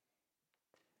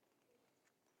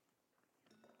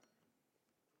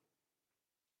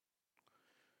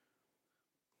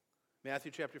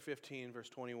Matthew chapter 15, verse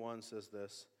 21 says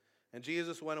this, "And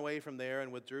Jesus went away from there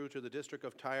and withdrew to the district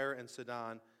of Tyre and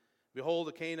Sidon. Behold,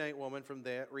 a Canaanite woman from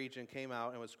that region came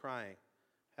out and was crying,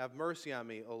 'Have mercy on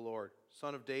me, O Lord,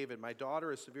 Son of David. My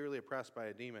daughter is severely oppressed by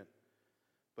a demon.'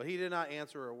 But he did not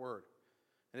answer her a word.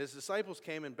 And his disciples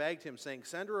came and begged him, saying,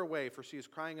 'Send her away, for she is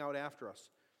crying out after us.'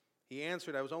 He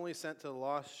answered, 'I was only sent to the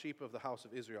lost sheep of the house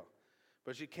of Israel.'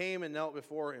 But she came and knelt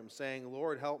before him, saying,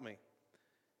 'Lord, help me.'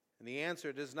 And he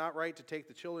answered, 'It is not right to take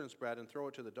the children's bread and throw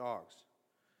it to the dogs.'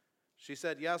 She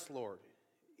said, 'Yes, Lord,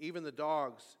 even the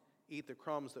dogs eat the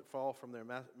crumbs that fall from their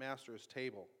master's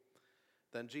table.'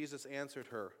 Then Jesus answered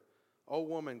her, 'O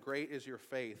woman, great is your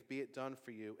faith. Be it done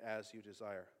for you as you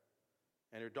desire.'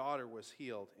 And her daughter was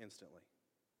healed instantly.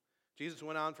 Jesus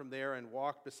went on from there and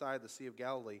walked beside the Sea of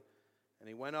Galilee, and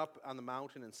he went up on the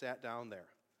mountain and sat down there.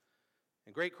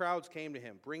 And great crowds came to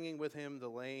him, bringing with them the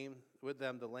lame,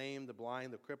 the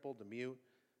blind, the crippled, the mute,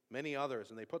 many others,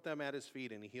 and they put them at his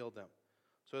feet, and he healed them.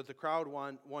 So that the crowd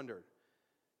wondered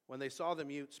when they saw the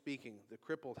mute speaking, the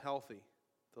crippled healthy,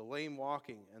 the lame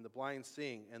walking, and the blind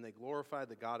seeing, and they glorified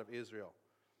the God of Israel.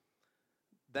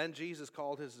 Then Jesus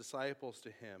called his disciples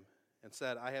to him and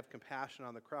said, 'I have compassion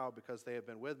on the crowd, because they have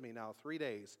been with me now 3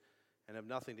 days and have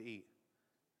nothing to eat.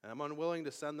 And I'm unwilling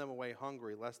to send them away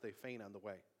hungry, lest they faint on the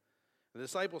way.' The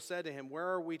disciples said to him, 'Where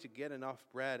are we to get enough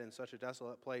bread in such a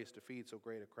desolate place to feed so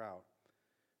great a crowd?'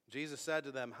 Jesus said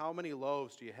to them, 'How many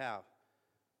loaves do you have?'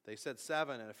 They said,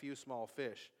 7, and a few small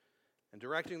fish. And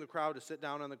directing the crowd to sit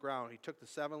down on the ground, he took the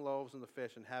 7 loaves and the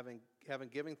fish, and having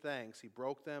given thanks, he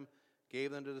broke them,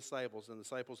 gave them to the disciples, and the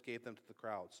disciples gave them to the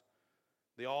crowds.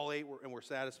 They all ate and were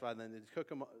satisfied, and then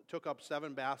they took up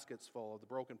 7 baskets full of the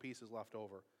broken pieces left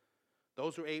over.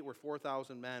 Those who ate were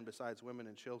 4,000 men, besides women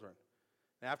and children.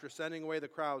 And after sending away the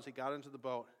crowds, he got into the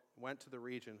boat and went to the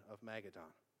region of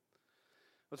Magadan."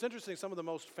 What's interesting, some of the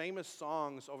most famous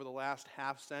songs over the last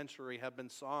half century have been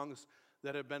songs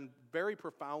that have been very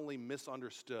profoundly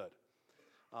misunderstood.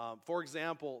 For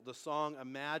example, the song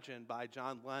 "Imagine" by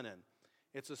John Lennon.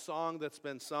 It's a song that's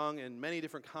been sung in many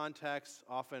different contexts,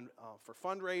 often for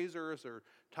fundraisers or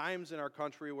times in our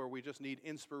country where we just need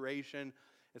inspiration.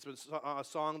 It's been a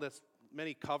song that's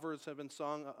many covers have been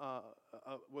sung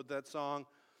with that song.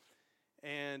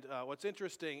 And what's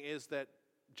interesting is that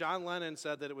John Lennon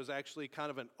said that it was actually kind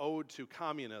of an ode to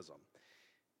communism.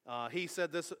 He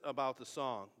said this about the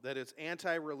song, that it's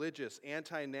anti-religious,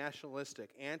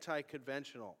 anti-nationalistic,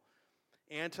 anti-conventional,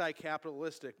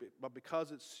 anti-capitalistic, but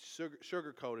because it's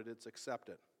sugar-coated, it's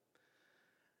accepted.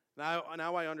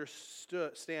 Now I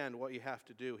understand what you have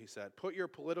to do, he said. Put your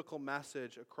political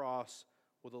message across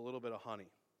with a little bit of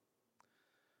honey.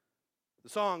 The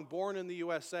song "Born in the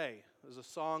USA" is a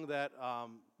song that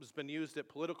has been used at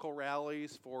political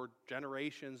rallies for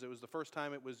generations. It was the first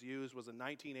time it was used was in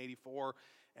 1984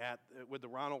 with the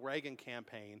Ronald Reagan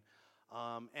campaign.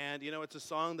 And, it's a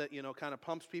song that, kind of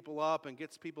pumps people up and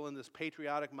gets people in this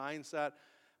patriotic mindset.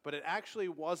 But it actually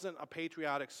wasn't a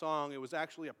patriotic song. It was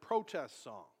actually a protest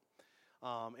song.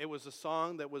 It was a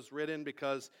song that was written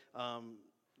because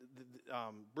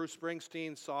Bruce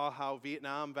Springsteen saw how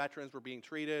Vietnam veterans were being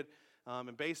treated.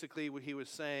 And basically what he was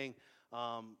saying,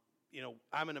 I'm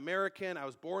an American, I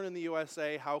was born in the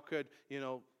USA, how could,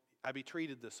 I be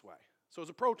treated this way? So it was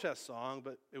a protest song,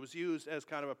 but it was used as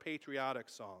kind of a patriotic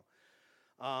song.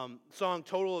 Song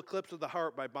 "Total Eclipse of the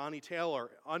Heart" by Bonnie Taylor,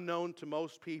 unknown to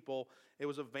most people. It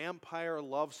was a vampire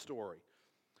love story.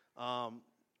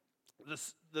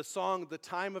 The song "The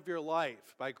Time of Your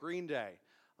Life" by Green Day.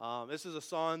 This is a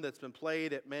song that's been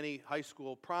played at many high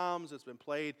school proms. It's been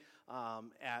played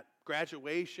at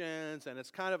graduations, and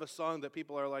it's kind of a song that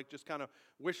people are like just kind of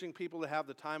wishing people to have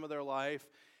the time of their life.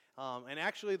 And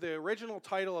actually, the original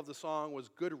title of the song was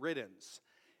 "Good Riddance."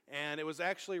 And it was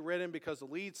actually written because the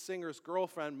lead singer's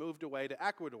girlfriend moved away to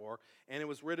Ecuador, and it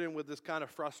was written with this kind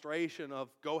of frustration of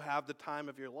go have the time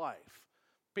of your life.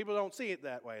 People don't see it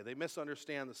that way. They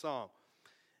misunderstand the song.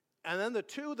 And then the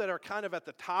two that are kind of at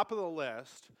the top of the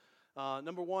list,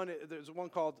 number one, there's one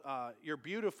called "You're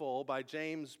Beautiful" by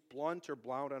James Blunt or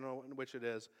Blount, I don't know which it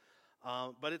is.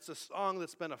 But it's a song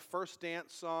that's been a first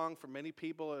dance song for many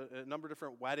people at a number of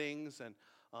different weddings, and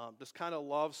this kind of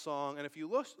love song. And if you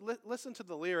listen to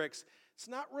the lyrics, it's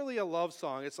not really a love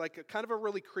song. It's like kind of a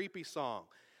really creepy song.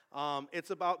 It's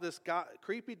about this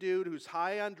creepy dude who's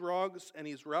high on drugs, and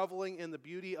he's reveling in the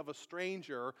beauty of a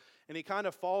stranger, and he kind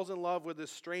of falls in love with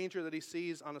this stranger that he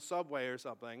sees on a subway or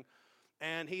something,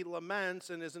 and he laments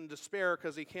and is in despair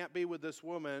because he can't be with this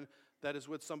woman that is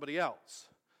with somebody else.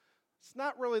 It's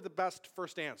not really the best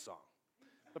first dance song,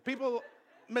 but people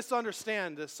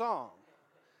misunderstand this song.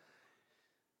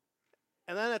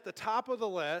 And then at the top of the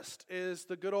list is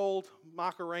the good old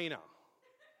Macarena.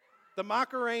 The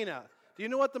Macarena. Do you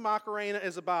know what the Macarena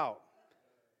is about?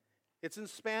 It's in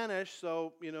Spanish,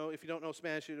 so, if you don't know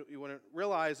Spanish, you wouldn't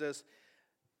realize this.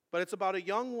 But it's about a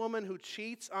young woman who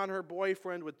cheats on her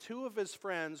boyfriend with two of his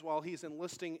friends while he's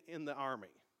enlisting in the army.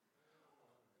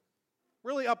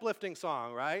 Really uplifting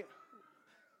song, right?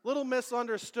 Little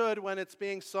misunderstood when it's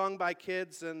being sung by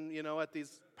kids and, at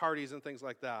these parties and things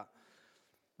like that.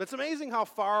 But it's amazing how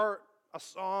far a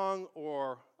song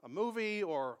or a movie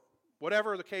or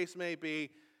whatever the case may be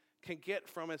can get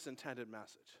from its intended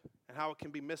message and how it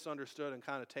can be misunderstood and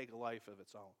kind of take a life of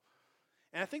its own.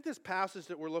 And I think this passage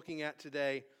that we're looking at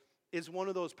today is one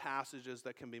of those passages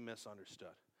that can be misunderstood.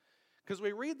 Because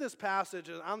we read this passage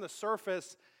and on the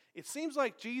surface, it seems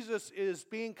like Jesus is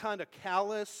being kind of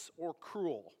callous or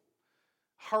cruel,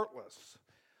 heartless.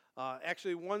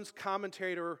 Actually, one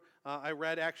commentator I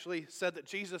read actually said that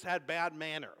Jesus had bad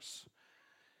manners.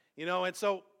 And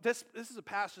so this is a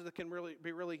passage that can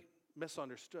be really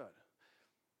misunderstood.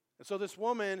 And so this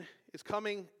woman is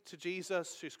coming to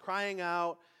Jesus. She's crying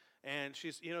out, and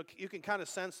she's, you can kind of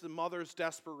sense the mother's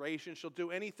desperation. She'll do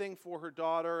anything for her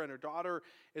daughter, and her daughter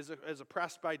is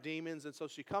oppressed by demons. And so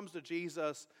she comes to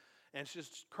Jesus, and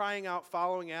she's crying out,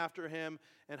 following after him.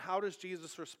 And how does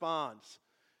Jesus respond?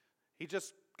 He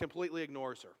just completely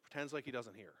ignores her, pretends like he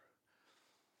doesn't hear.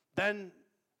 Then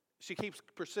she keeps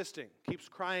persisting, keeps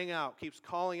crying out, keeps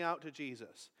calling out to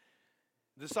Jesus.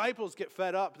 The disciples get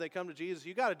fed up. They come to Jesus.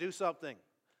 You got to do something.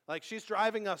 Like, she's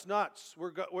driving us nuts.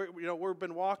 We've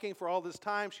been walking for all this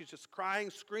time. She's just crying,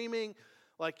 screaming.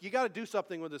 Like, you got to do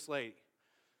something with this lady.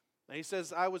 And he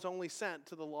says, I was only sent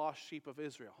to the lost sheep of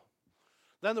Israel.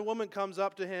 Then the woman comes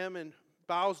up to him and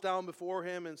bows down before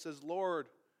him and says, Lord,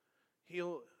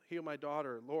 heal my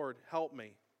daughter. Lord, help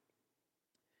me.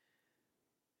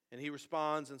 And he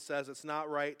responds and says, it's not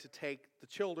right to take the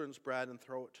children's bread and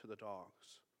throw it to the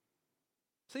dogs.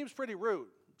 Seems pretty rude.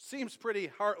 Seems pretty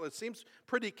heartless. Seems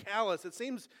pretty callous. It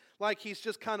seems like he's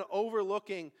just kind of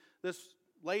overlooking this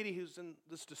lady who's in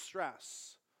this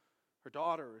distress. Her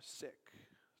daughter is sick.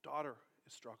 Daughter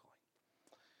is struggling.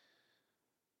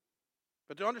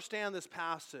 But to understand this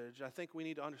passage, I think we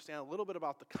need to understand a little bit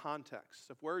about the context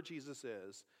of where Jesus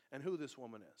is and who this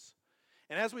woman is.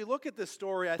 And as we look at this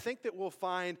story, I think that we'll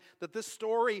find that this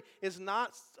story is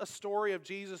not a story of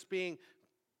Jesus being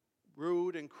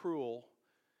rude and cruel.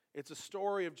 It's a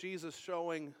story of Jesus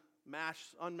showing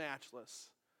unmatchless,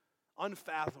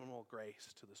 unfathomable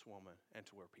grace to this woman and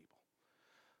to her people.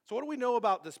 So what do we know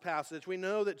about this passage? We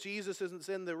know that Jesus is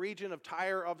in the region of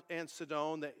Tyre and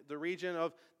Sidon, the region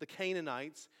of the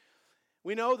Canaanites.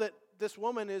 We know that this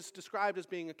woman is described as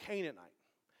being a Canaanite.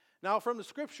 Now, from the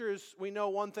scriptures, we know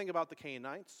one thing about the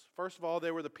Canaanites. First of all,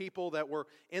 they were the people that were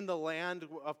in the land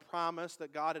of promise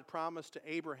that God had promised to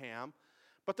Abraham.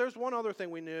 But there's one other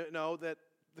thing we know, that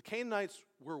the Canaanites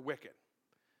were wicked.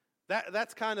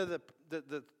 That's kind of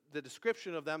the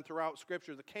description of them throughout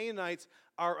Scripture. The Canaanites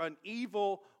are an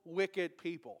evil, wicked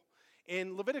people.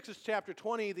 In Leviticus chapter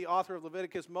 20, the author of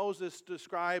Leviticus, Moses,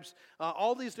 describes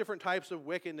all these different types of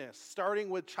wickedness, starting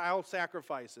with child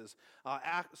sacrifices,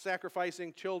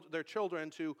 sacrificing their children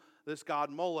to this god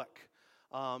Moloch.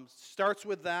 Starts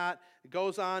with that. It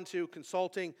goes on to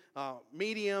consulting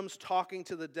mediums, talking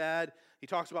to the dead. He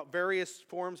talks about various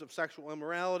forms of sexual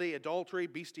immorality, adultery,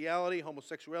 bestiality,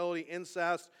 homosexuality,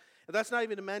 incest. And that's not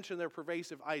even to mention their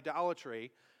pervasive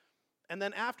idolatry. And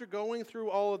then after going through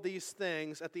all of these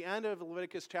things, at the end of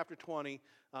Leviticus chapter 20,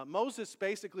 Moses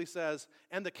basically says,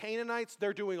 and the Canaanites,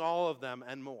 they're doing all of them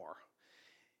and more.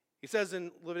 He says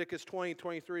in Leviticus 20,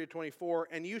 23 to 24,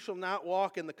 and you shall not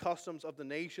walk in the customs of the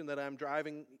nation that I am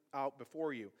driving out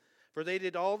before you. For they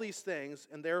did all these things,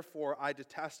 and therefore I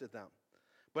detested them.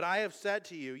 But I have said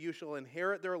to you, you shall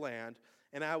inherit their land,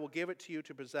 and I will give it to you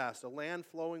to possess, a land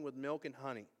flowing with milk and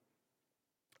honey.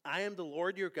 I am the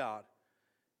Lord your God.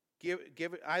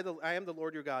 I am the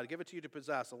Lord your God. Give it to you to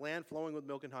possess, a land flowing with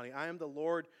milk and honey. I am the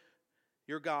Lord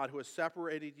your God who has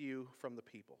separated you from the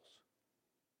peoples.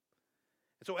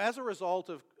 And so as a result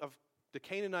of the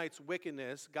Canaanites'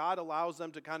 wickedness, God allows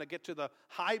them to kind of get to the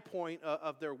high point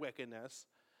of their wickedness.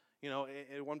 You know,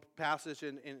 in one passage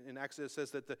in Exodus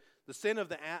says that the sin of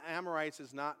the Amorites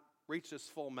has not reached its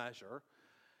full measure.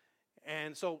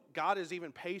 And so God is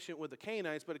even patient with the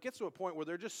Canaanites, but it gets to a point where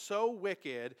they're just so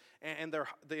wicked, and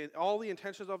all the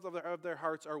intentions of their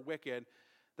hearts are wicked,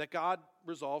 that God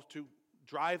resolves to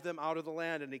drive them out of the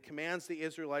land, and he commands the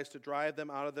Israelites to drive them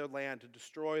out of their land, to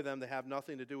destroy them, to have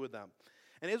nothing to do with them.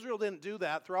 And Israel didn't do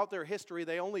that. Throughout their history,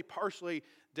 they only partially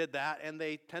did that, and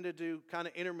they tended to kind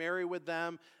of intermarry with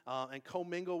them and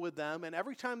commingle with them. And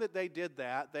every time that they did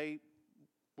that, they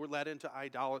were led into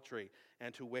idolatry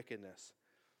and to wickedness.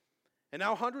 And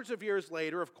now, hundreds of years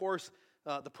later, of course,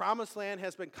 the Promised Land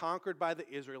has been conquered by the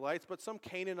Israelites, but some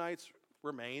Canaanites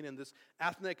remain, and this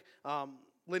ethnic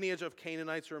lineage of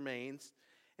Canaanites remains.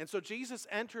 And so Jesus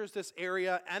enters this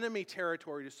area, enemy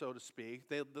territory, so to speak,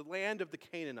 the land of the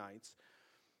Canaanites,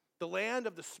 the land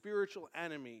of the spiritual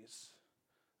enemies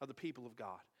of the people of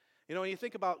God. You know, when you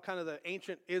think about kind of the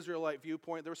ancient Israelite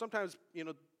viewpoint, there were sometimes,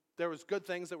 there was good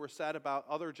things that were said about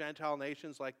other Gentile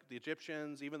nations like the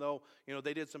Egyptians, even though,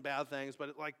 they did some bad things.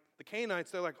 But like the Canaanites,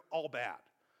 they're like all bad.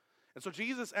 And so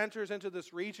Jesus enters into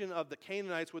this region of the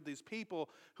Canaanites with these people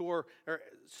who are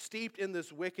steeped in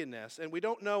this wickedness. And we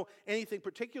don't know anything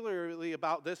particularly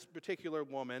about this particular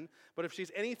woman, but if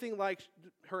she's anything like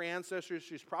her ancestors,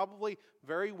 she's probably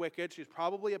very wicked. She's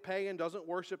probably a pagan, doesn't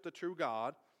worship the true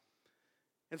God.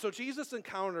 And so Jesus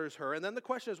encounters her, and then the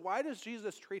question is, why does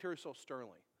Jesus treat her so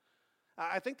sternly?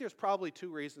 I think there's probably two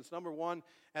reasons. Number one,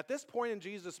 at this point in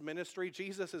Jesus' ministry,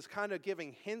 Jesus is kind of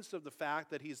giving hints of the fact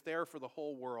that he's there for the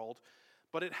whole world,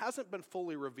 but it hasn't been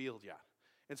fully revealed yet.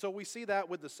 And so we see that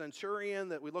with the centurion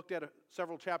that we looked at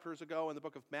several chapters ago in the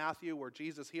book of Mattthew, where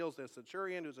Jesus heals the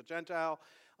centurion who's a Gentile.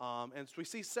 And so we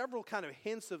see several kind of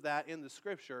hints of that in the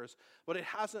scriptures, but it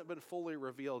hasn't been fully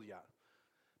revealed yet.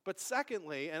 But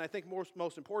secondly, and I think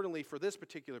most importantly for this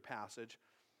particular passage,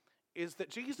 is that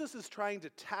Jesus is trying to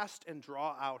test and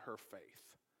draw out her faith.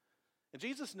 And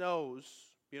Jesus knows,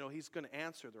 he's going to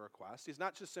answer the request. He's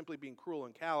not just simply being cruel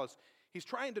and callous. He's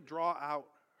trying to draw out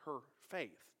her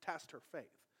faith, test her faith.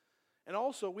 And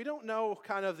also, we don't know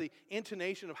kind of the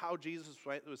intonation of how Jesus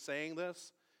was saying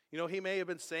this. He may have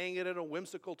been saying it in a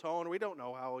whimsical tone. We don't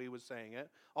know how he was saying it.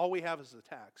 All we have is the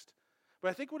text. But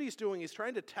I think what he's doing, he's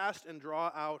trying to test and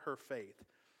draw out her faith.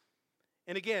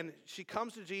 And again, she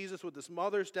comes to Jesus with this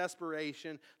mother's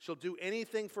desperation. She'll do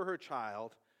anything for her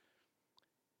child.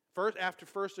 After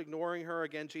first ignoring her,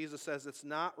 again, Jesus says it's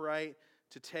not right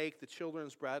to take the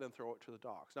children's bread and throw it to the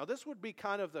dogs. Now, this would be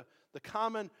kind of the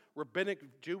common rabbinic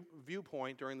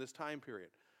viewpoint during this time period.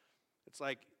 It's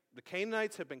like the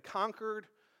Canaanites have been conquered.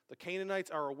 The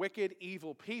Canaanites are a wicked,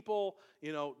 evil people.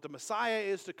 The Messiah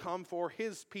is to come for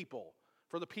his people,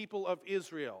 for the people of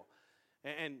Israel.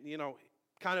 And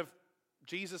kind of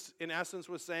Jesus, in essence,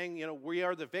 was saying, we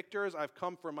are the victors. I've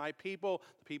come for my people,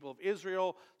 the people of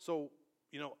Israel. So,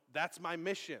 that's my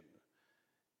mission.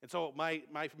 And so my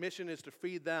mission is to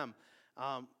feed them.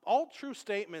 All true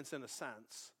statements in a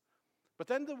sense. But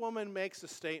then the woman makes a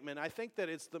statement. I think that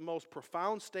it's the most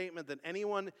profound statement that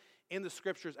anyone in the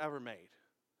scriptures ever made,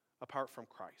 apart from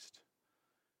Christ.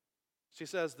 She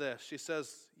says this. She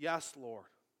says, "Yes, Lord.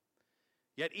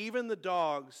 Yet even the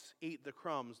dogs eat the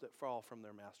crumbs that fall from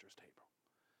their master's table."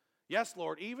 Yes,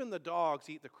 Lord, even the dogs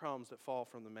eat the crumbs that fall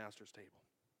from the master's table.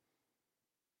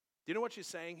 Do you know what she's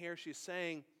saying here? She's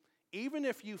saying, even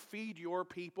if you feed your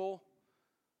people,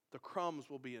 the crumbs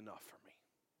will be enough for me.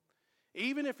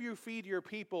 Even if you feed your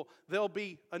people, there'll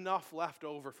be enough left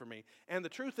over for me. And the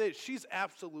truth is, she's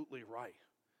absolutely right.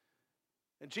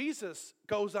 And Jesus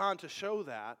goes on to show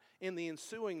that in the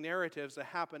ensuing narratives that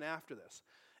happen after this.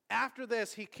 After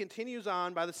this, he continues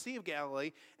on by the Sea of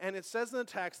Galilee, and it says in the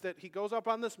text that he goes up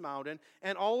on this mountain,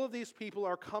 and all of these people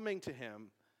are coming to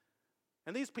him.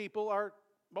 And these people are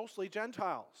mostly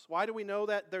Gentiles. Why do we know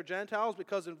that they're Gentiles?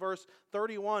 Because in verse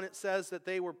 31, it says that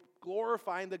they were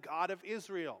glorifying the God of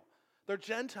Israel. They're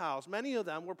Gentiles. Many of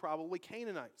them were probably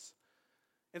Canaanites.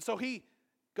 And so he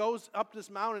goes up this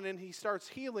mountain, and he starts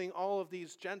healing all of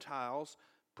these Gentiles,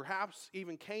 perhaps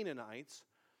even Canaanites.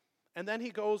 And then he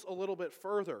goes a little bit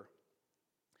further.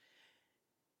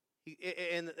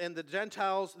 And the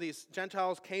Gentiles, these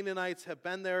Gentiles, Canaanites, have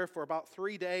been there for about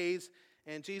 3 days.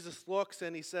 And Jesus looks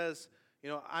and he says,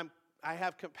 I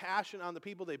have compassion on the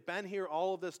people. They've been here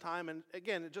all of this time. And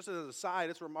again, just as an aside,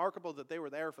 it's remarkable that they were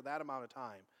there for that amount of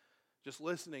time, just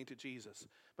listening to Jesus.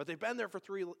 But they've been there for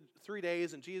three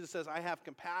days, and Jesus says, I have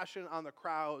compassion on the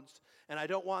crowds, and I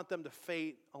don't want them to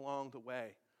faint along the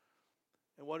way.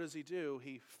 And what does he do?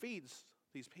 He feeds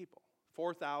these people,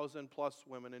 4,000 plus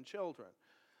women and children.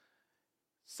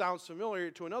 Sounds familiar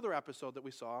to another episode that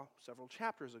we saw several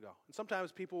chapters ago. And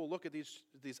sometimes people will look at these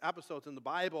episodes in the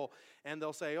Bible and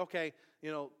they'll say, okay,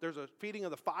 there's a feeding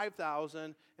of the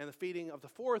 5,000 and the feeding of the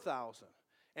 4,000.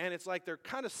 And it's like they're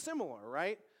kind of similar,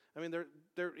 right? I mean,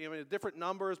 they're different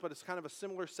numbers, but it's kind of a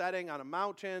similar setting on a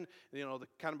mountain. The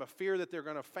kind of a fear that they're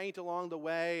going to faint along the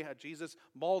way. Jesus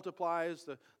multiplies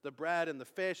the bread and the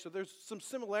fish. So there's some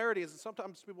similarities. And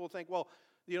sometimes people will think, well,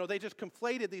 They just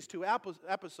conflated these two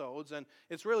episodes, and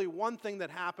it's really one thing that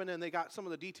happened, and they got some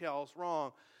of the details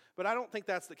wrong. But I don't think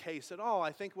that's the case at all.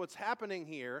 I think what's happening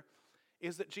here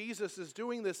is that Jesus is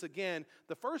doing this again.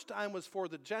 The first time was for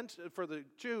the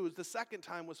Jews. The second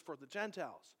time was for the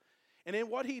Gentiles. And in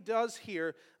what he does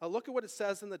here, look at what it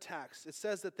says in the text. It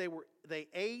says that they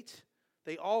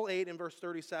all ate in verse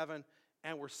 37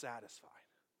 and were satisfied.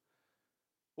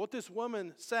 What this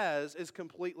woman says is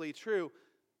completely true.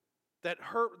 That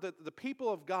the people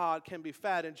of God can be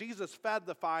fed, and Jesus fed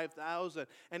the 5,000.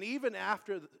 And even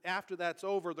after that's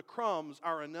over, the crumbs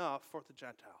are enough for the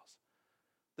Gentiles.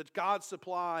 That God's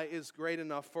supply is great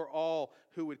enough for all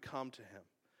who would come to him.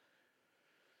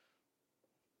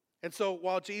 And so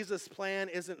while Jesus' plan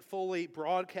isn't fully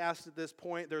broadcast at this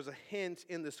point, there's a hint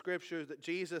in the scriptures that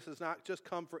Jesus has not just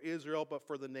come for Israel, but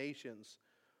for the nations.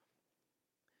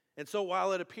 And so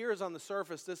while it appears on the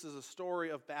surface, this is a story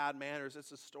of bad manners,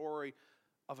 it's a story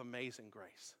of amazing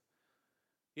grace.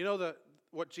 You know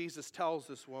what Jesus tells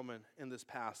this woman in this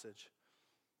passage?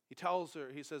 He tells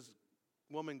her, he says,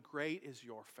 "Woman, great is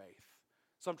your faith."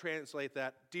 Some translate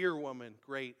that, "Dear woman,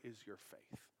 great is your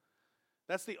faith."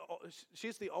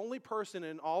 She's the only person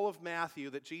in all of Matthew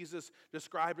that Jesus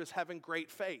described as having great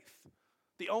faith.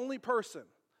 The only person.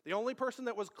 The only person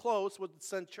that was close was the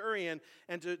centurion,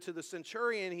 and to the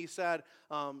centurion he said,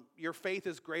 "Your faith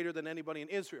is greater than anybody in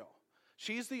Israel."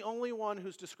 She's the only one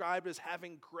who's described as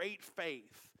having great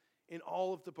faith in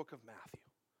all of the book of Matthew.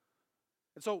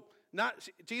 And so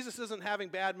Jesus isn't having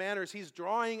bad manners. He's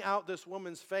drawing out this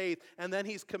woman's faith, and then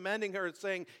he's commending her and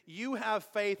saying, "You have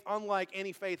faith unlike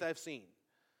any faith I've seen."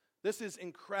 This is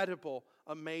incredible,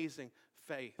 amazing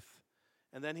faith.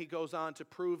 And then he goes on to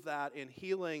prove that in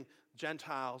healing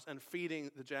Gentiles and feeding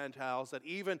the Gentiles, that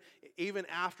even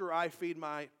after I feed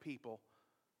my people,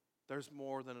 there's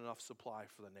more than enough supply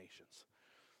for the nations.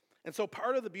 And so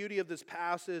part of the beauty of this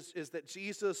passage is that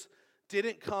Jesus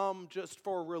didn't come just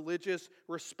for religious,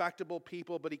 respectable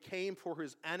people, but he came for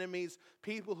his enemies,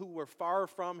 people who were far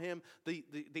from him,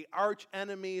 the arch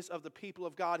enemies of the people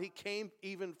of God. He came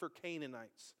even for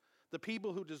Canaanites, the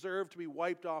people who deserved to be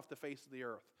wiped off the face of the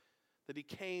earth, that he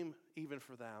came even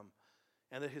for them,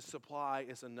 and that his supply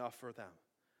is enough for them.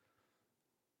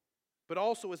 But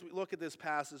also, as we look at this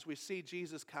passage, we see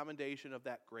Jesus' commendation of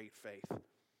that great faith.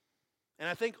 And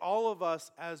I think all of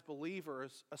us as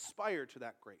believers aspire to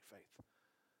that great faith.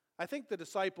 I think the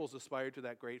disciples aspired to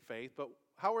that great faith, but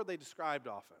how are they described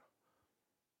often?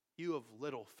 You of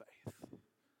little faith.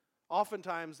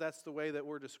 Oftentimes, that's the way that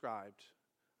we're described,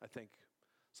 I think.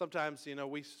 Sometimes,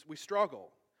 we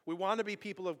struggle. We want to be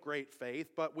people of great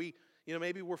faith, but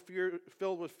maybe we're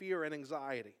filled with fear and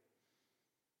anxiety.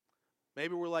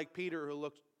 Maybe we're like Peter, who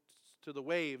looks to the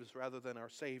waves rather than our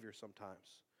Savior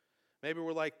sometimes. Maybe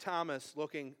we're like Thomas,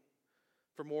 looking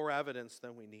for more evidence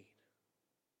than we need.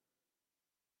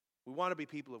 We want to be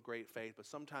people of great faith, but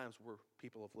sometimes we're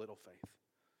people of little faith.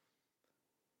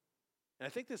 And I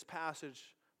think this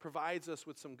passage provides us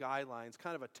with some guidelines,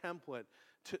 kind of a template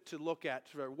to look at.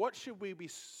 What should we be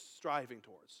striving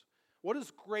towards? What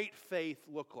does great faith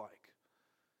look like?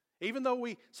 Even though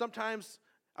we sometimes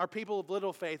are people of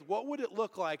little faith, what would it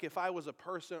look like if I was a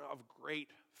person of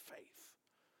great faith?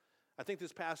 I think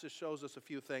this passage shows us a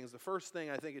few things. The first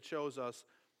thing I think it shows us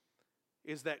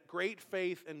is that great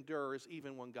faith endures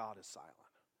even when God is silent.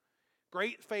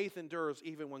 Great faith endures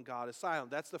even when God is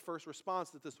silent. That's the first response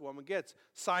that this woman gets,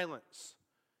 silence.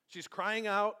 She's crying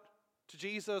out to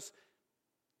Jesus.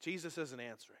 Jesus isn't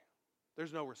answering.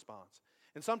 There's no response.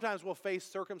 And sometimes we'll face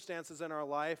circumstances in our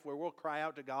life where we'll cry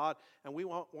out to God and we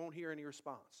won't hear any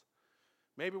response.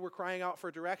 Maybe we're crying out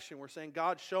for direction. We're saying,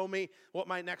 "God, show me what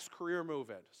my next career move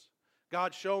is.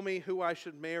 God, show me who I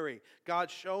should marry. God,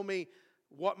 show me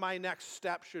what my next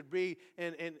step should be."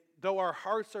 And though our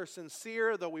hearts are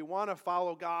sincere, though we want to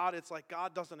follow God, it's like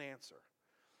God doesn't answer.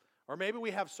 Or maybe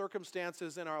we have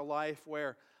circumstances in our life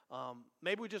where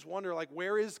maybe we just wonder,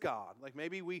 where is God?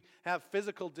 Maybe we have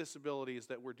physical disabilities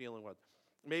that we're dealing with.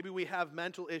 Maybe we have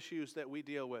mental issues that we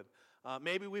deal with.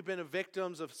 Maybe we've been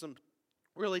victims of some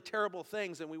really terrible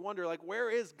things, and we wonder, where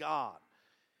is God?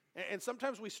 And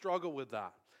sometimes we struggle with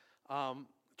that.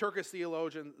 Turkish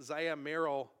theologian Zaya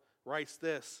Merrill writes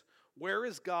this: "Where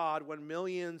is God when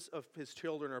millions of his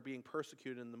children are being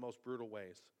persecuted in the most brutal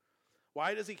ways?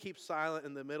 Why does he keep silent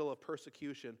in the middle of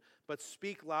persecution, but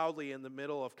speak loudly in the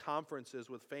middle of conferences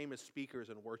with famous speakers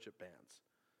and worship bands?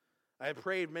 I have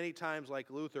prayed many times like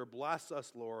Luther, 'Bless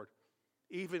us, Lord,'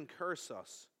 even curse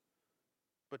us,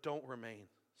 but don't remain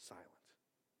silent."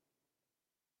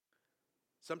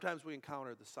 Sometimes we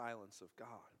encounter the silence of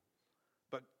God,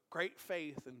 but great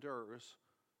faith endures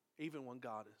even when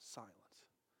God is silent.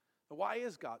 Why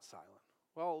is God silent?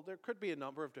 Well, there could be a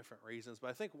number of different reasons, but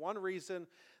I think one reason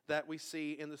that we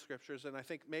see in the Scriptures, and I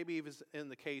think maybe even in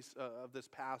the case of this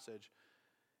passage,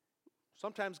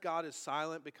 sometimes God is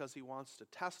silent because he wants to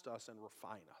test us and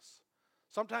refine us.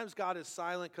 Sometimes God is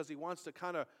silent because he wants to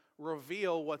kind of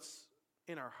reveal what's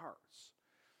in our hearts.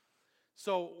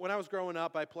 So when I was growing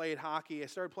up, I played hockey. I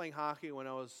started playing hockey when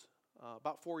I was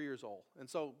about 4 years old. And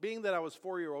so being that I was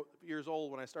 4 years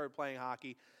old when I started playing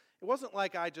hockey, it wasn't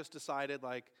like I just decided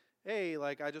hey,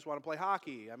 I just want to play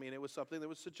hockey. I mean, it was something that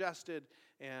was suggested,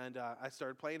 and I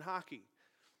started playing hockey.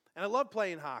 And I loved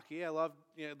playing hockey. I loved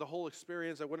the whole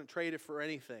experience. I wouldn't trade it for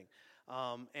anything.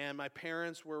 And my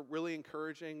parents were really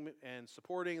encouraging and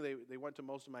supporting. They went to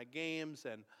most of my games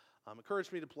and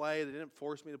encouraged me to play. They didn't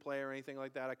force me to play or anything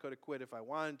like that. I could have quit if I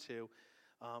wanted to.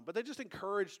 But they just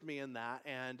encouraged me in that.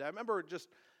 And I remember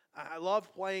I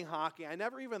loved playing hockey. I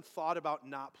never even thought about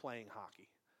not playing hockey.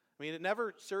 I mean, it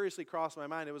never seriously crossed my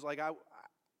mind. It was like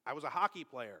I was a hockey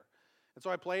player. And so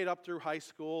I played up through high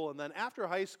school. And then after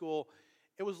high school,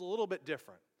 it was a little bit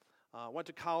different. I went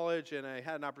to college, and I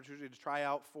had an opportunity to try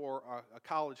out for a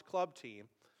college club team.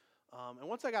 And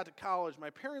once I got to college,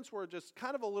 my parents were just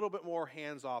kind of a little bit more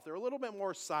hands-off. They were a little bit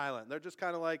more silent. They're just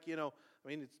kind of like,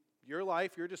 it's your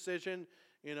life, your decision.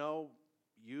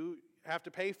 You have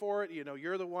to pay for it.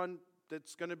 You're the one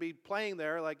that's going to be playing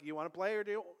there. Like, you want to play or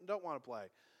don't want to play?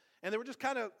 And they were just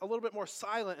kind of a little bit more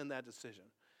silent in that decision.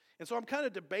 And so I'm kind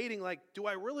of debating, do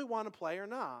I really want to play or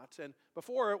not? And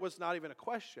before, it was not even a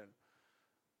question.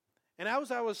 And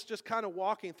as I was just kind of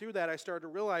walking through that, I started to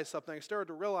realize something. I started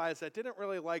to realize I didn't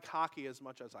really like hockey as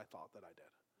much as I thought that I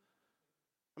did.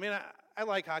 I mean, I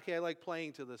like hockey. I like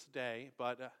playing to this day,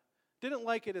 but didn't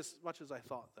like it as much as I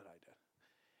thought that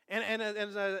I did. And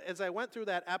as I went through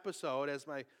that episode, as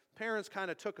my parents kind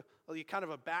of took kind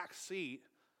of a back seat,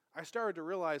 I started to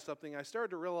realize something. I started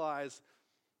to realize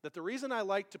that the reason I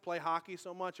liked to play hockey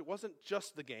so much, it wasn't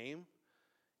just the game.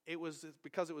 It was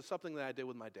because it was something that I did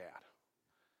with my dad.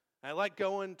 I liked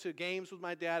going to games with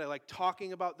my dad. I liked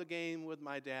talking about the game with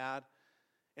my dad.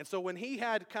 And so when he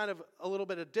had kind of a little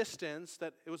bit of distance,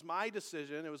 that it was my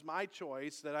decision, it was my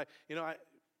choice, that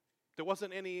there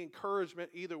wasn't any encouragement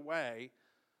either way,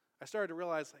 I started to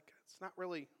realize, it's not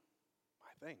really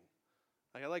my thing.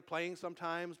 I like playing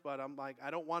sometimes, but I'm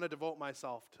I don't want to devote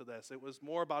myself to this. It was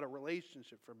more about a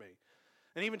relationship for me.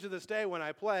 And even to this day, when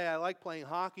I play, I like playing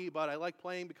hockey, but I like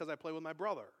playing because I play with my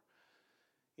brother.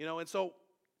 And so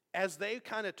as they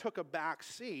kind of took a back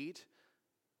seat,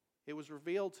 it was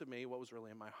revealed to me what was really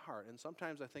in my heart. And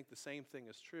sometimes I think the same thing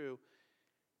is true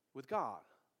with God.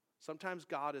 Sometimes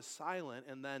God is silent,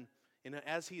 and then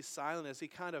as he's silent, as he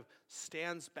kind of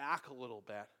stands back a little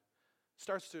bit,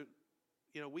 starts to,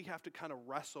 we have to kind of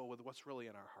wrestle with what's really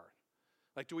in our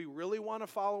heart. Do we really want to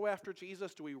follow after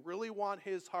Jesus? Do we really want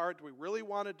his heart? Do we really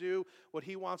want to do what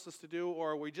he wants us to do?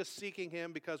 Or are we just seeking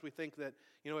him because we think that,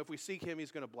 if we seek him,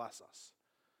 he's going to bless us?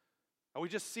 Are we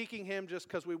just seeking him just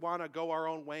because we want to go our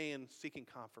own way and seeking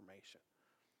confirmation?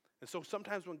 And so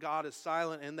sometimes when God is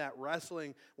silent in that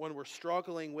wrestling, when we're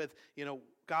struggling with,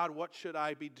 God, what should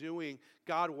I be doing?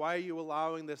 God, why are you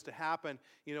allowing this to happen?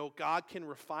 God can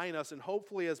refine us. And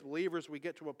hopefully as believers, we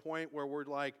get to a point where we're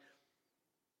like,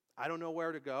 I don't know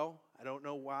where to go. I don't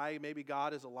know why maybe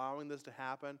God is allowing this to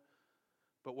happen.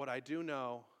 But what I do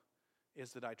know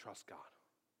is that I trust God.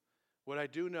 What I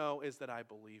do know is that I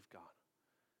believe God.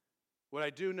 What I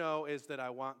do know is that I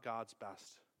want God's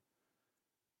best.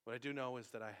 What I do know is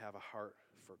that I have a heart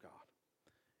for God.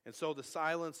 And so the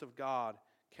silence of God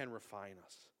can refine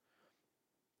us.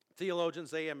 Theologian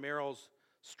A.M. Merrill's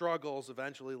struggles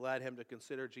eventually led him to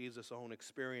consider Jesus' own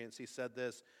experience. He said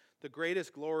this: the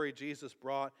greatest glory Jesus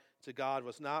brought to God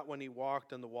was not when he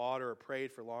walked on the water or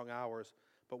prayed for long hours,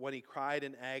 but when he cried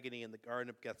in agony in the Garden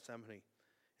of Gethsemane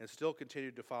and still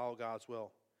continued to follow God's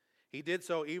will. He did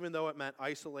so even though it meant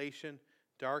isolation,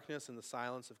 darkness, and the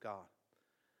silence of God.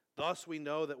 Thus we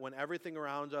know that when everything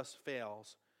around us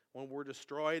fails, when we're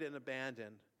destroyed and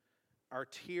abandoned, our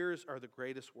tears are the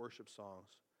greatest worship songs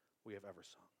we have ever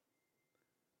sung.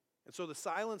 And so the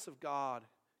silence of God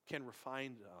can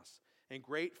refine us, and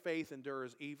great faith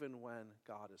endures even when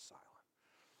God is silent.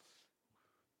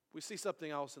 We see something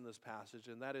else in this passage,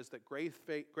 and that is that great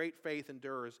faith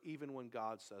endures even when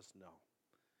God says no.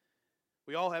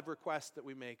 We all have requests that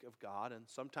we make of God, and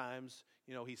sometimes,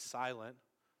 he's silent.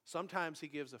 Sometimes he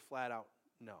gives a flat-out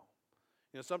no.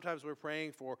 Sometimes we're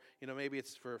praying for, maybe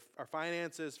it's for our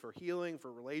finances, for healing,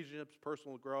 for relationships,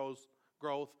 personal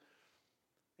growth,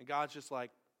 and God's just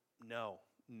like, no,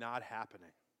 not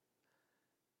happening.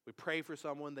 We pray for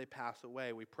someone, they pass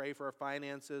away. We pray for our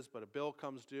finances, but a bill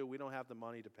comes due, we don't have the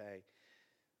money to pay.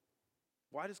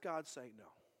 Why does God say no?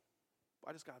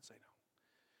 Why does God say no?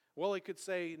 Well, he could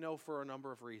say no for a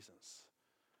number of reasons.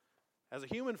 As a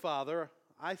human father,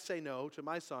 I say no to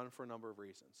my son for a number of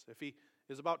reasons. If he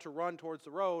is about to run towards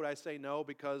the road, I say no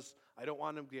because I don't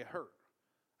want him to get hurt.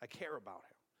 I care about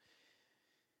him.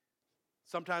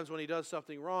 Sometimes when he does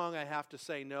something wrong, I have to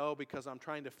say no because I'm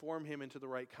trying to form him into the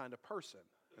right kind of person.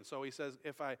 And so he says,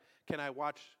 can I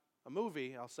watch a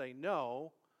movie? I'll say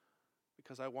no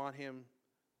because I want him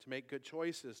to make good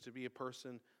choices, to be a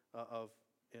person of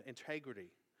integrity.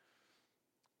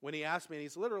 When he asked me, and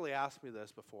he's literally asked me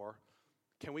this before,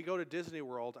 can we go to Disney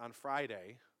World on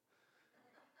Friday?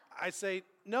 I say,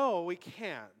 no, we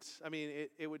can't. I mean,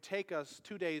 it would take us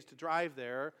 2 days to drive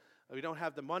there. We don't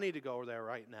have the money to go there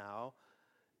right now.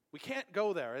 We can't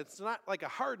go there. It's not like a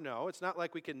hard no. It's not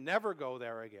like we can never go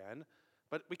there again.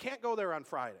 But we can't go there on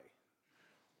Friday.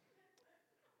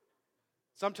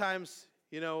 Sometimes,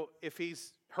 if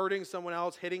he's hurting someone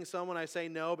else, hitting someone, I say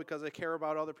no because I care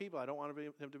about other people. I don't want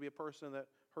him to be a person that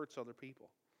hurts other people.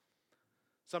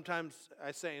 Sometimes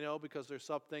I say no because there's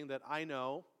something that I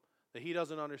know that he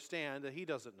doesn't understand, that he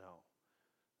doesn't know.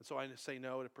 And so I say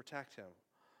no to protect him.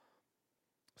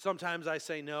 Sometimes I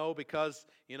say no because,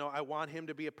 I want him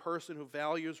to be a person who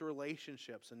values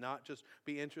relationships and not just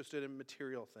be interested in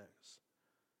material things.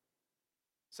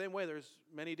 Same way, there's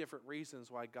many different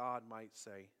reasons why God might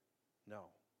say no.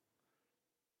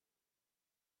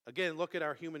 Again, look at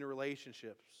our human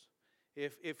relationships.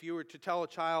 If you were to tell a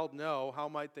child no, how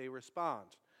might they respond?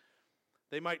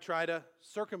 They might try to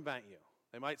circumvent you.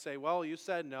 They might say, well, you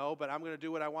said no, but I'm going to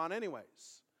do what I want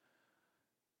anyways.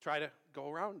 Try to go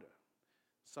around it.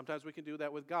 Sometimes we can do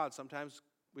that with God. Sometimes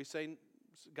we say,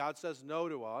 God says no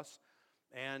to us,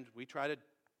 and we try to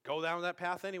go down that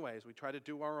path anyways. We try to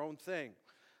do our own thing.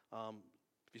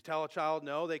 If you tell a child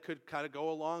no, they could kind of go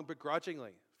along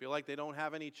begrudgingly, feel like they don't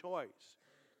have any choice,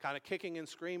 kind of kicking and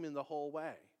screaming the whole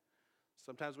way.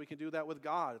 Sometimes we can do that with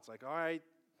God. It's like, all right,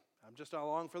 I'm just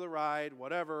along for the ride,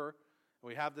 whatever. And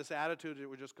we have this attitude that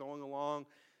we're just going along,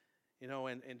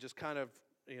 and just kind of,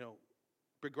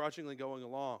 begrudgingly going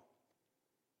along.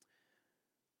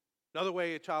 Another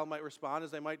way a child might respond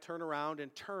is they might turn around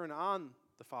and turn on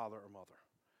the father or mother.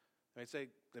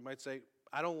 They might say,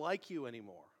 I don't like you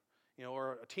anymore.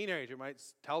 Or a teenager might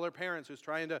tell their parents who's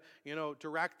trying to,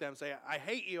 direct them, say, I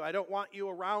hate you, I don't want you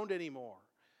around anymore.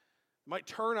 They might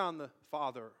turn on the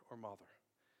father or mother.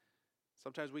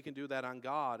 Sometimes we can do that on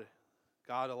God.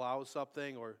 God allows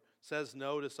something or says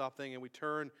no to something, and we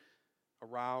turn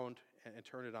around and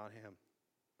turn it on him.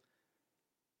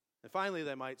 And finally,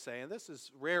 they might say, and this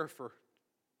is rare for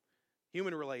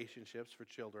human relationships for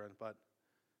children, but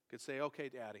could say, okay,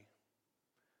 Daddy,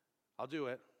 I'll do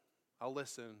it. I'll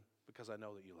listen because I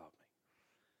know that you love me.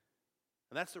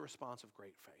 And that's the response of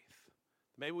great faith.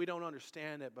 Maybe we don't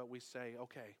understand it, but we say,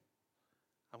 okay,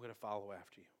 I'm going to follow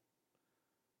after you.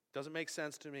 Doesn't make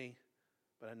sense to me,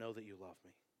 but I know that you love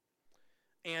me.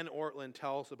 Ann Ortland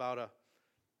tells about a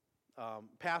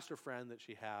pastor friend that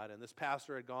she had, and this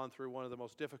pastor had gone through one of the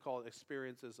most difficult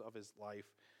experiences of his life.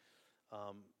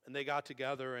 And they got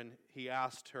together, and he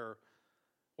asked her,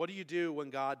 what do you do when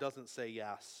God doesn't say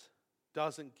yes,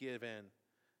 doesn't give in,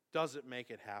 doesn't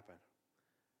make it happen?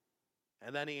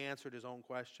 And then he answered his own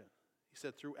question. He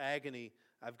said, through agony,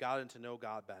 I've gotten to know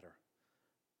God better.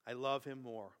 I love him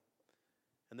more.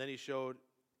 And then he showed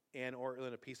Ann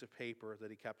Ortland a piece of paper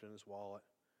that he kept in his wallet.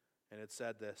 And it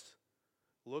said this,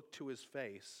 look to his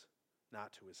face,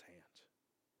 not to his hand.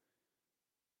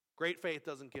 Great faith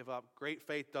doesn't give up. Great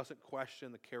faith doesn't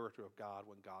question the character of God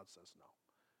when God says no.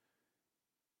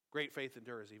 Great faith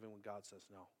endures even when God says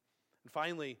no. And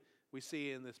finally, we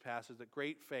see in this passage that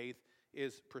great faith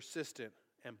is persistent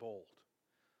and bold.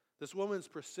 This woman's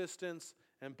persistence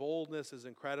and boldness is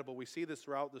incredible. We see this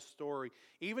throughout the story.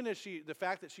 Even as the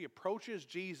fact that she approaches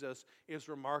Jesus is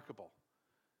remarkable.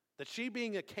 That she,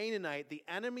 being a Canaanite, the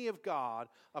enemy of God,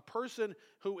 a person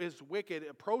who is wicked,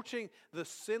 approaching the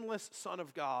sinless Son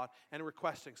of God and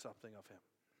requesting something of him.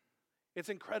 It's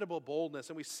incredible boldness.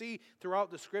 And we see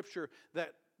throughout the Scripture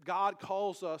that God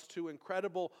calls us to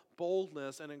incredible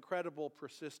boldness and incredible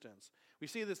persistence. We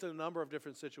see this in a number of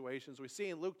different situations. We see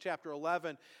in Luke chapter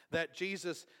 11 that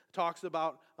Jesus talks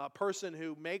about a person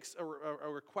who makes a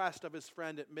request of his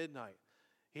friend at midnight.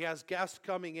 He has guests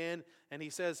coming in, and he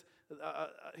says,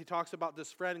 he talks about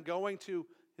this friend going to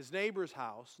his neighbor's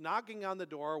house, knocking on the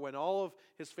door when all of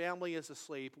his family is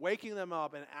asleep, waking them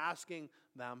up and asking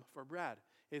them for bread.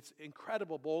 It's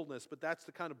incredible boldness, but that's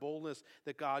the kind of boldness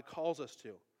that God calls us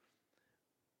to.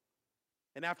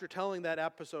 And after telling that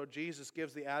episode, Jesus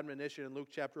gives the admonition in Luke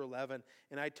chapter 11,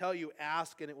 and I tell you,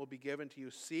 ask and it will be given to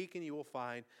you, seek and you will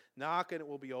find, knock and it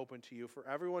will be opened to you. For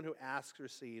everyone who asks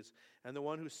receives, and the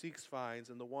one who seeks finds,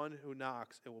 and the one who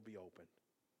knocks it will be opened.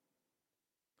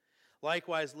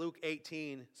 Likewise, Luke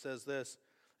 18 says this,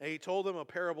 and he told them a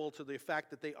parable to the effect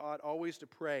that they ought always to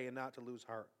pray and not to lose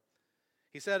heart.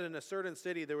 He said, in a certain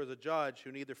city there was a judge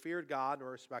who neither feared God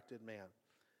nor respected man.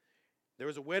 There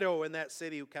was a widow in that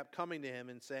city who kept coming to him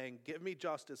and saying, give me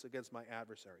justice against my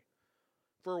adversary.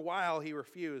 For a while he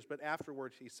refused, but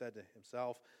afterwards he said to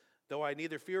himself, though I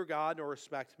neither fear God nor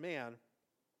respect man,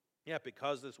 yet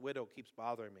because this widow keeps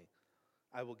bothering me,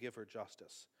 I will give her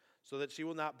justice, so that she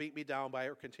will not beat me down by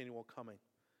her continual coming.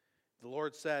 The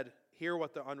Lord said, hear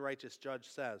what the unrighteous judge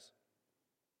says.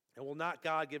 And will not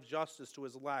God give justice to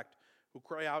his elect who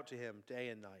cry out to him day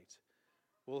and night?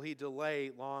 Will he delay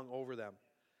long over them?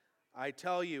 I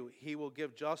tell you, he will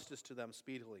give justice to them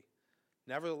speedily.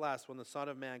 Nevertheless, when the Son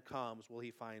of Man comes, will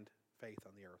he find faith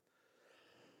on the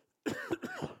earth?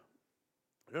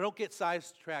 Now, don't get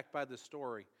sidetracked by this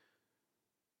story.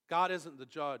 God isn't the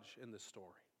judge in this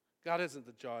story. God isn't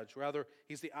the judge. Rather,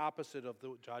 he's the opposite of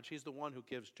the judge. He's the one who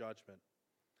gives judgment,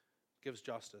 gives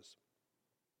justice.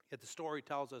 Yet the story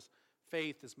tells us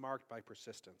faith is marked by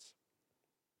persistence.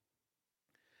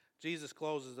 Jesus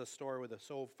closes the story with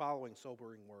the following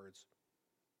sobering words.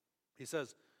 He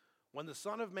says, when the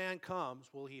Son of Man comes,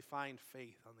 will he find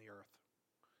faith on the earth?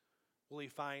 Will he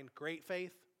find great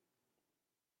faith?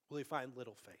 Will he find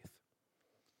little faith?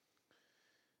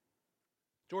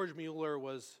 George Mueller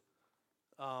was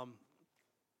a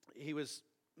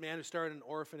man who started an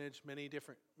orphanage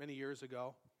many years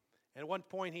ago. And at one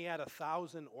point he had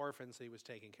 1,000 orphans he was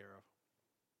taking care of.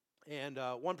 And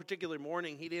one particular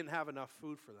morning, he didn't have enough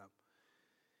food for them.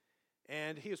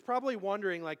 And he was probably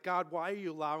wondering, like, God, why are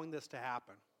you allowing this to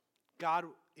happen? God,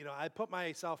 I put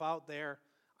myself out there.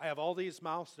 I have all these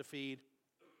mouths to feed.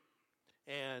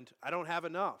 And I don't have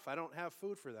enough. I don't have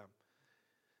food for them.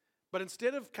 But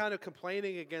instead of kind of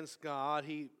complaining against God,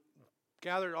 he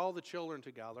gathered all the children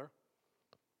together.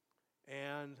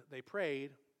 And they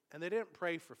prayed. And they didn't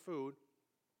pray for food.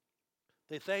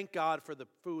 They thanked God for the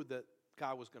food that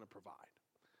God was going to provide.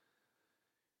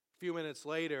 A few minutes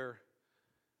later,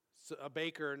 a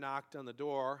baker knocked on the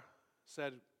door,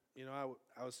 said, I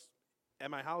was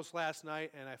at my house last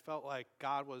night and I felt like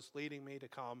God was leading me to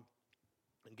come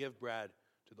and give bread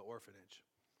to the orphanage.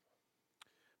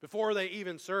 Before they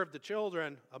even served the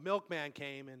children, a milkman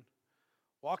came and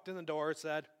walked in the door and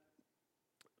said,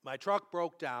 my truck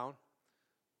broke down.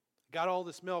 Got all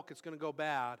this milk, it's going to go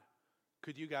bad.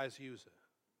 Could you guys use it?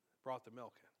 Brought the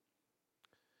milk in.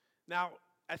 Now,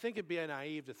 I think it'd be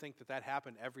naive to think that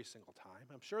happened every single time.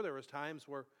 I'm sure there was times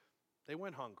where they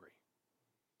went hungry.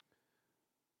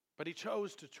 But he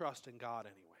chose to trust in God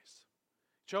anyways.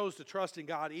 He chose to trust in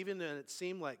God even when it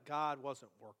seemed like God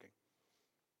wasn't working.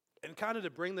 And kind of to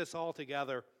bring this all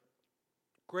together,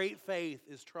 great faith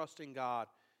is trusting God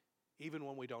even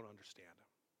when we don't understand Him.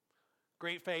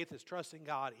 Great faith is trusting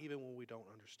God even when we don't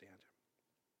understand Him.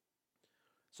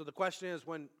 So the question is,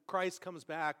 when Christ comes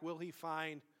back, will He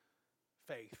find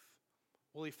faith?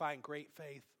 Will He find great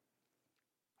faith?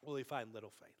 Will He find little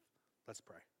faith? Let's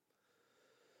pray.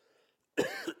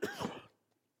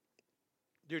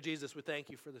 Dear Jesus, we thank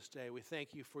You for this day. We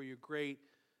thank You for Your great,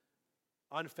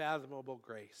 unfathomable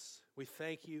grace. We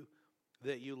thank You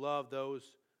that You love those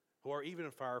who are even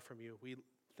far from You. We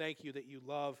thank You that You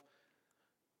love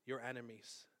Your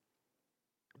enemies,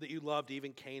 that You loved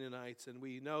even Canaanites, and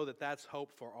we know that that's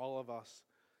hope for all of us,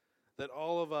 that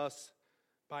all of us,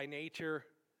 by nature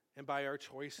and by our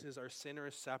choices, are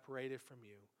sinners separated from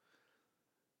You.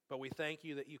 But we thank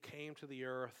You that You came to the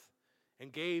earth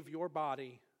and gave Your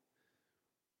body,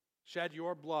 shed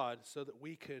Your blood so that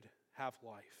we could have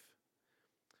life.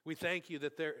 We thank You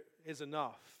that there is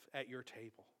enough at Your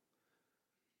table,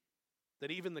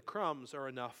 that even the crumbs are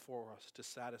enough for us to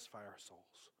satisfy our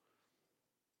souls.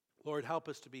 Lord, help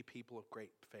us to be people of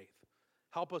great faith.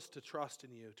 Help us to trust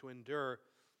in You, to endure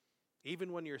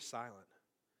even when You're silent.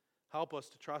 Help us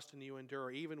to trust in You, endure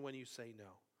even when You say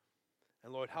no.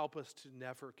 And Lord, help us to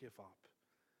never give up,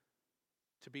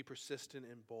 to be persistent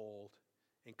and bold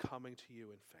in coming to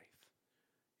You in faith.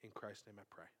 In Christ's name I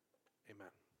pray. Amen.